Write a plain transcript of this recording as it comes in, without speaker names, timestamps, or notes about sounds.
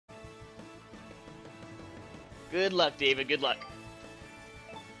Good luck, David. Good luck.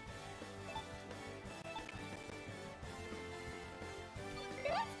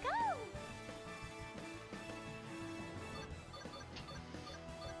 Let's go.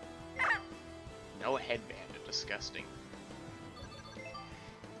 No headband. Disgusting.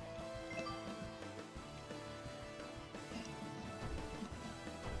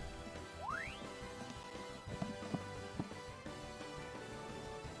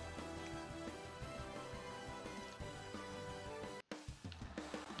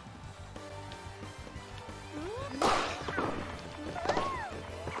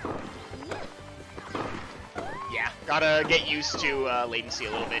 Yeah, gotta get used to latency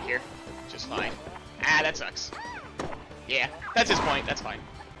a little bit here. Just fine. Ah, that sucks. Yeah, that's his point. That's fine.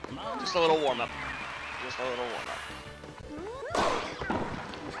 Just a little warm-up. Just a little warm-up.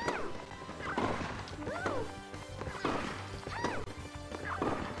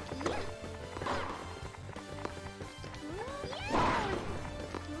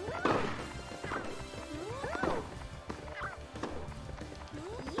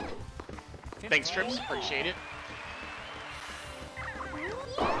 Thanks, Trips. Appreciate it.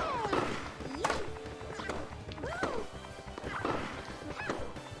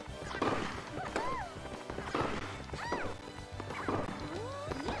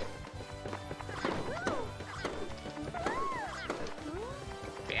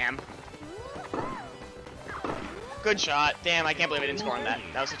 Damn. Good shot. Damn, I can't believe I didn't score on that.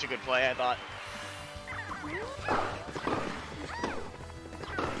 That was such a good play, I thought.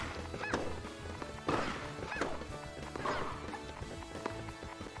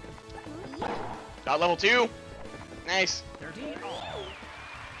 Got level 2. Nice. 13 all.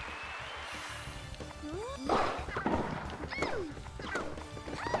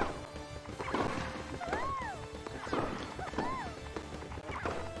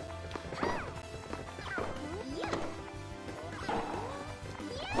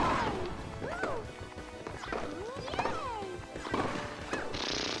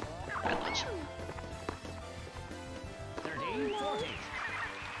 That much. 13-40.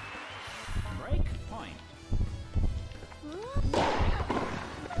 Break point.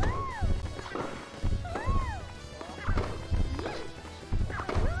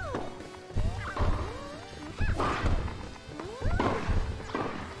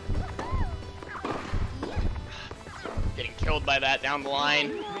 Getting killed by that down the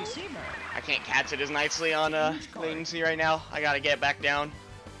line. Receiver. I can't catch it as nicely on latency right now. I gotta get back down.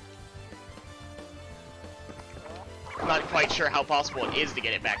 I'm not quite sure how possible it is to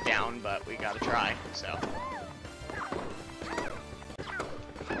get it back down, but we gotta try, so.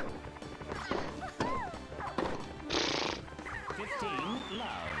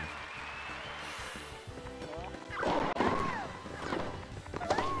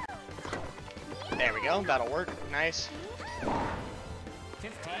 There we go, that'll work. Nice.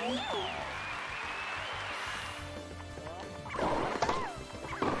 15.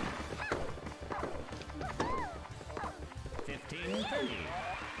 15-30.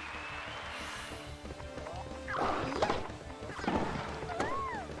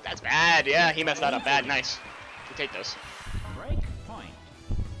 That's bad, yeah, he messed that up bad. Nice. We take those. Break point.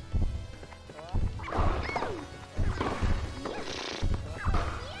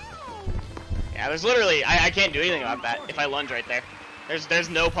 Yeah, there's literally, I can't do anything about that if I lunge right there. There's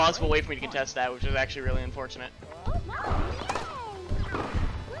no possible way for me to contest that, which is actually really unfortunate.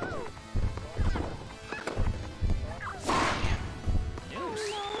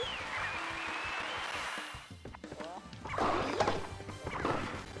 Deuce.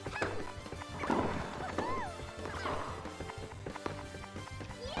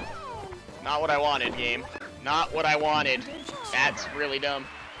 Not what I wanted, game. Not what I wanted. That's really dumb.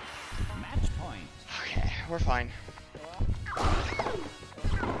 Match point. Okay, we're fine.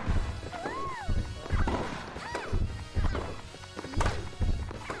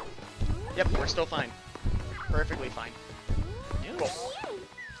 Yep, we're still fine. Perfectly fine. Cool.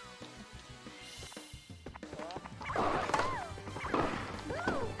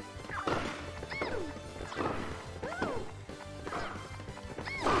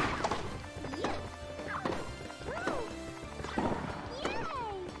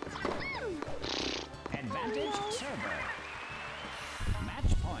 Advantage server.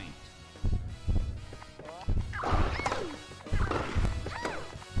 Match point.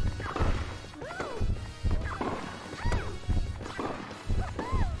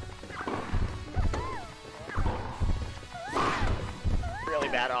 Really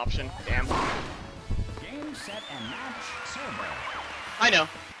bad option. Damn. Game, set, and match server. I know.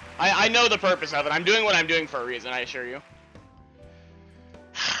 I know the purpose of it. I'm doing what I'm doing for a reason, I assure you.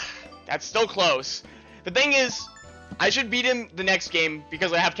 That's still close. The thing is, I should beat him the next game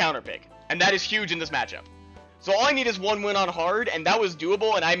because I have counter pick, and that is huge in this matchup. So all I need is one win on hard, and that was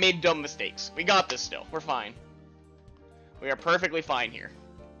doable, and I made dumb mistakes. We got this still. We're fine. We are perfectly fine here.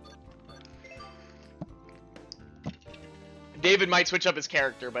 David might switch up his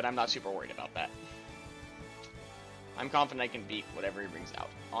character, but I'm not super worried about that. I'm confident I can beat whatever he brings out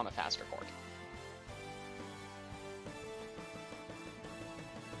on a faster court.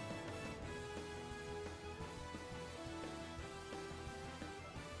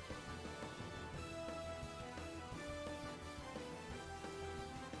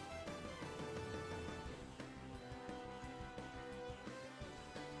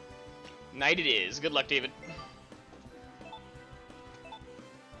 Night it is. Good luck, David.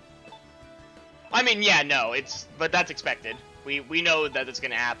 I mean, yeah, no, but that's expected. We know that it's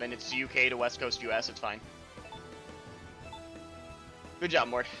gonna happen. It's UK to West Coast US. It's fine. Good job,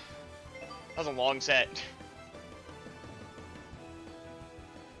 Mort. That was a long set.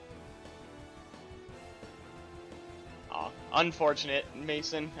 Aw, unfortunate,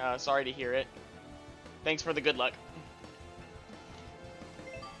 Mason. Sorry to hear it. Thanks for the good luck.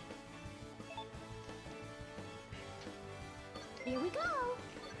 Here we go.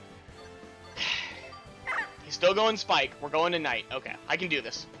 He's still going Spike. We're going to Knight. Okay, I can do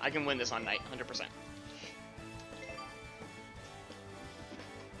this. I can win this on Knight, 100%.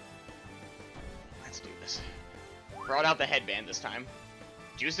 Let's do this. Brought out the headband this time.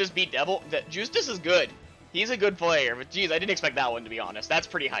 Justice beat Devil. Justice is good. He's a good player, but geez, I didn't expect that one, to be honest. That's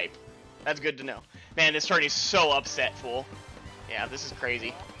pretty hype. That's good to know. Man, this tourney's so upset, fool. Yeah, this is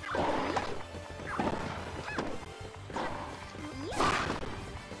crazy.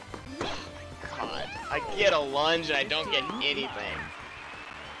 I get a lunge and I don't get anything.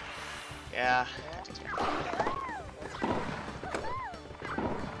 Yeah.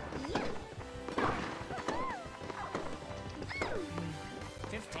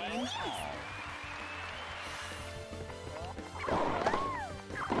 15.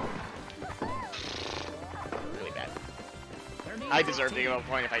 Really bad. I deserve to give up a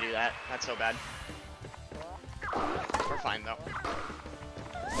point if I do that. That's so bad. We're fine though.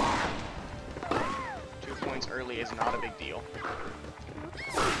 2 points early is not a big deal.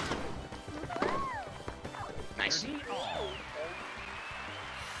 Nice.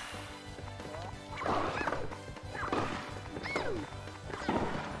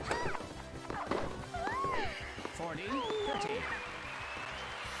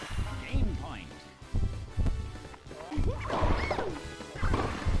 Game point.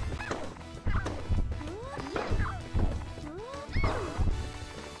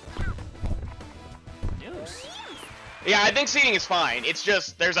 Deuce. Yeah, I think seeding is fine. It's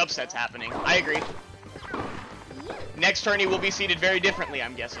just, there's upsets happening. I agree. Next tourney will be seeded very differently,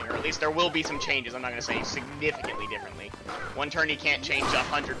 I'm guessing. Or at least there will be some changes. I'm not going to say significantly differently. One tourney can't change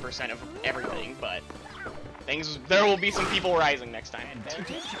 100% of everything, but there will be some people rising next time.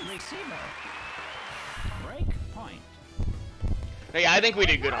 Advantage receiver. Break point. No, yeah, I think we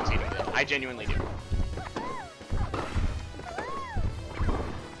did good on seeding. I genuinely do.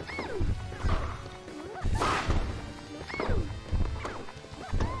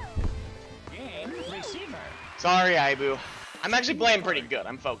 Game receiver. Sorry, Ibu. I'm actually playing pretty good.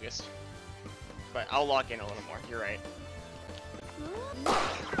 I'm focused. But I'll lock in a little more. You're right.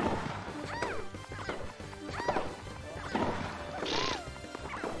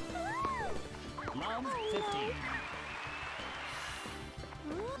 Love 15.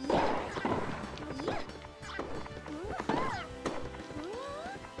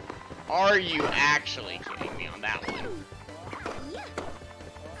 Are you actually kidding me on that one?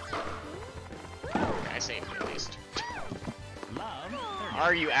 Okay, I saved it at least. Love 30.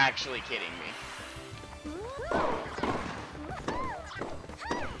 Are you actually kidding me?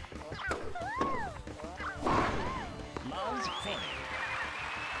 Love 40.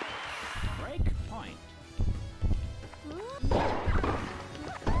 Break point.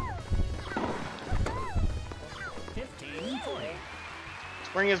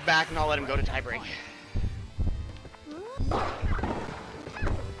 Let's bring us back and I'll let him go to tiebreak.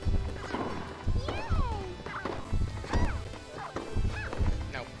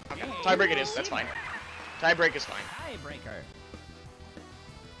 No. Okay. Tiebreak it is. That's fine. Tiebreak is fine. Tiebreaker.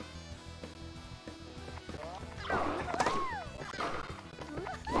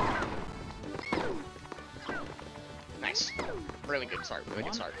 Nice. Really good start. Really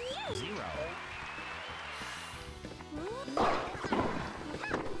good start. 0.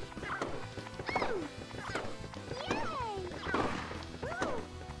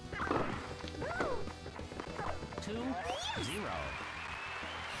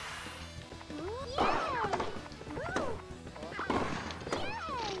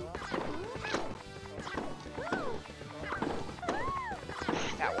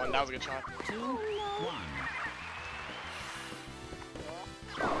 that was a good shot. 2, 1.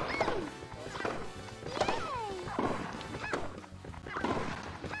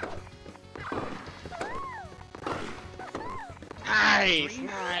 Nice,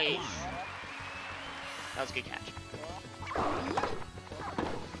 nice. That was a good catch.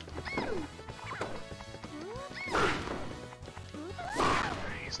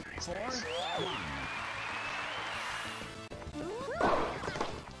 Nice, nice, 4, nice. 1.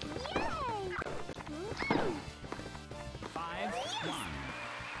 5, 1.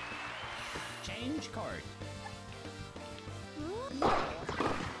 Change court.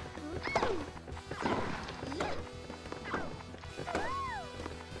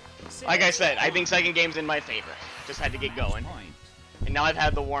 Like I said, I think second game's in my favor. Just had to get going. Point. And now I've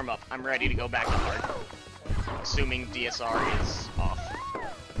had the warm-up. I'm ready to go back to hard. Assuming DSR is off.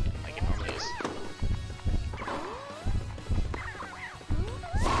 Like it normally is.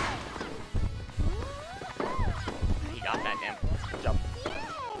 He got that, damn. Jump.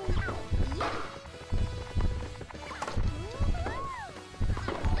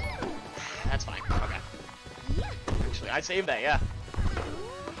 That's fine. Okay. Actually, I saved that, yeah.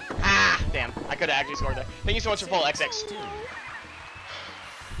 Ah, damn. I could have actually scored there. Thank you so much for full XX. 2.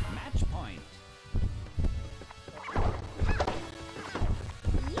 Match point.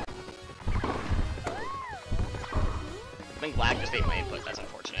 I think lag just ate my input. That's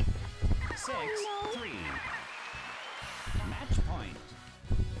unfortunate. 6, 3. Match point.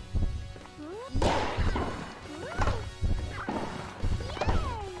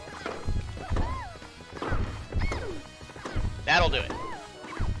 That'll do it.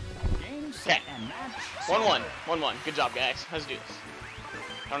 Game, set, Okay. and match. 1-1. 1-1. Good job, guys. Let's do this.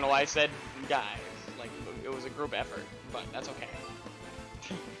 I don't know why I said guys. Like, it was a group effort, but that's okay.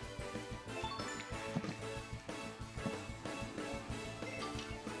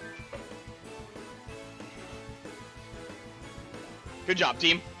 Good job,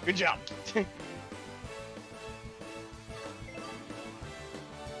 team. Good job.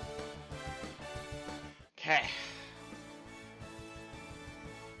 Okay.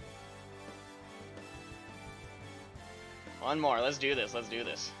 One more. Let's do this. Let's do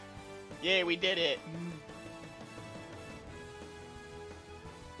this. Yay, we did it.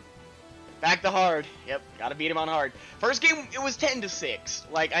 Back to hard. Yep, gotta beat him on hard. First game, it was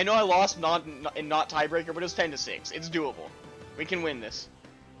 10-6. Like, I know I lost not tiebreaker, but it was 10-6. It's doable. We can win this.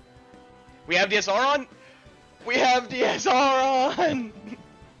 We have DSR on? We have DSR on!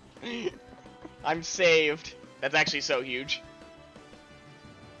 I'm saved. That's actually so huge.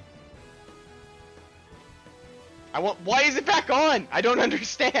 Why is it back on? I don't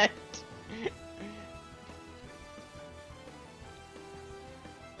understand.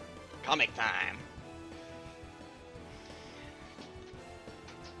 Comic time.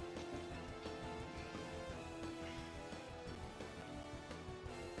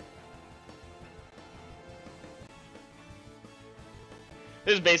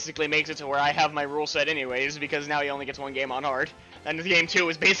 This basically makes it to where I have my rule set anyways, because now he only gets one game on hard. And the game 2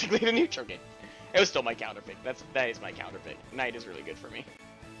 is basically the neutral game. It was still my counter pick. That is my counter pick. Knight is really good for me.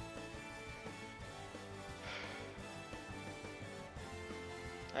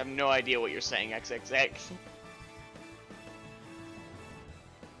 I have no idea what you're saying, XXX.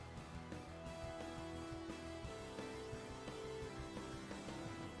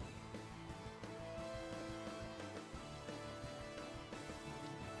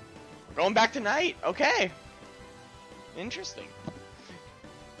 We're going back to Knight. Okay. Interesting.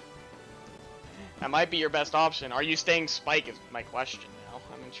 That might be your best option. Are you staying Spike is my question now.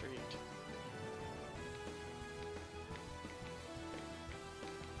 I'm intrigued.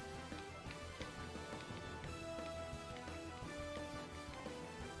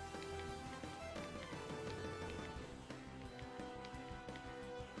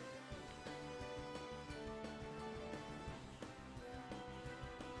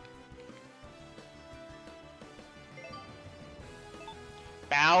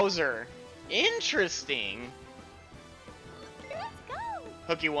 Bowser. Interesting. Let's go.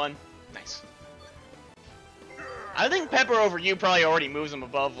 Hooky one. Nice. I think Pepper over you probably already moves him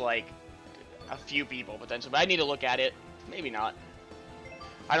above, like, a few people, potentially. But I need to look at it. Maybe not.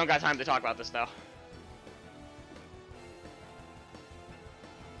 I don't got time to talk about this, though.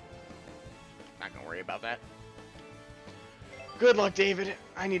 Not gonna worry about that. Good luck, David.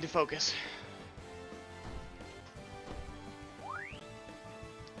 I need to focus.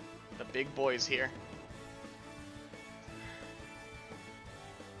 The big boys here.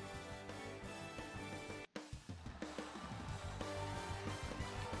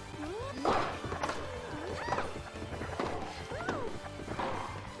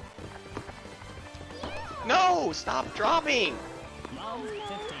 No! Stop dropping! Love 15.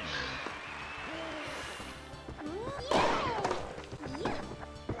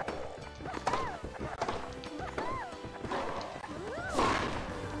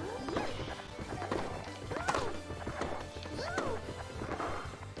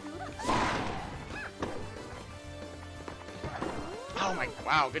 Oh my,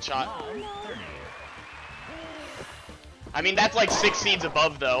 wow, good shot. Love 30. I mean, that's like 6 seeds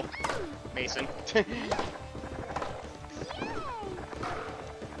above, though, Mason.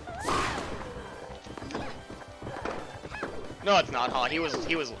 No, it's not, huh? He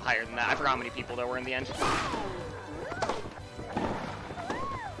was higher than that. I forgot how many people there were in the end.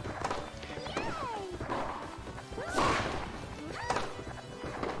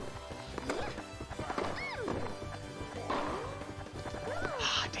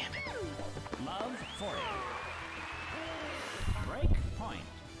 Ah, damn it. Love 40. Break point.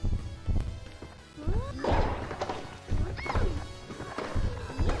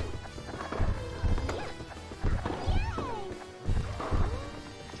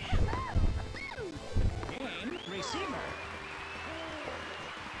 Game receiver.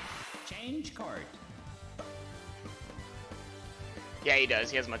 Change court. Yeah, he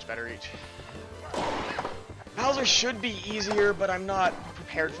does. He has much better reach. Bowser should be easier, but I'm not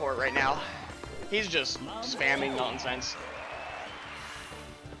prepared for it right now. He's just spamming nonsense.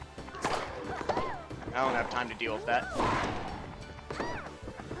 I don't have time to deal with that.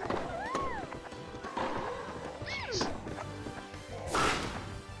 Jeez.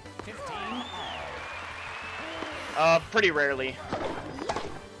 15 Pretty rarely.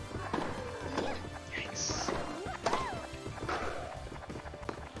 Yikes.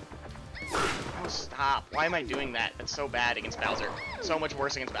 Oh, stop. Why am I doing that? That's so bad against Bowser. So much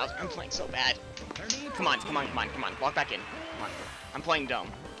worse against Bowser. I'm playing so bad. Come on, come on, come on, come on. Walk back in. Come on. I'm playing dumb.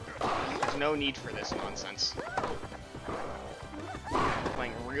 There's no need for this nonsense. I'm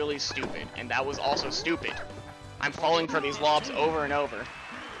playing really stupid, and that was also stupid. I'm falling for these lobs over and over.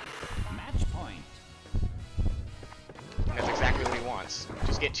 Match point. And that's exactly what he wants.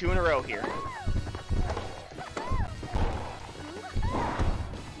 Just get 2 in a row here.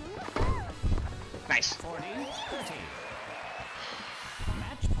 Nice. 40, 30.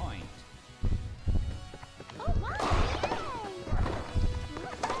 Match point.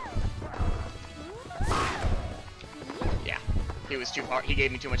 Yeah. He was too far. He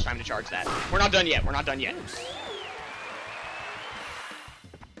gave me too much time to charge that. We're not done yet. We're not done yet.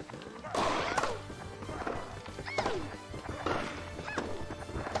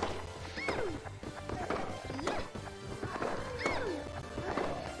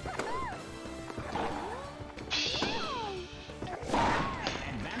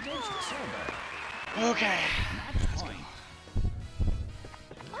 Advantage server. Okay. Match point.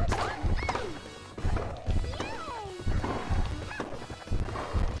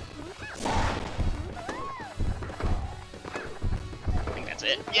 I think that's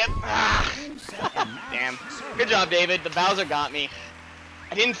it. Yep. Ah. Game, set, and match Damn. server. Good job, David. The Bowser got me.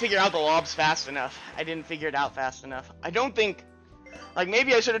 I didn't figure out the lobs fast enough. I didn't figure it out fast enough. I don't think... Like,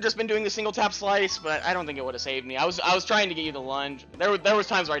 maybe I should have just been doing the single tap slice, but I don't think it would have saved me. I was trying to get you the lunge. There was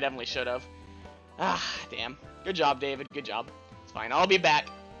times where I definitely should have. Ah, damn. Good job, David. Good job. It's fine. I'll be back.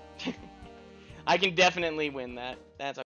 I can definitely win that. That's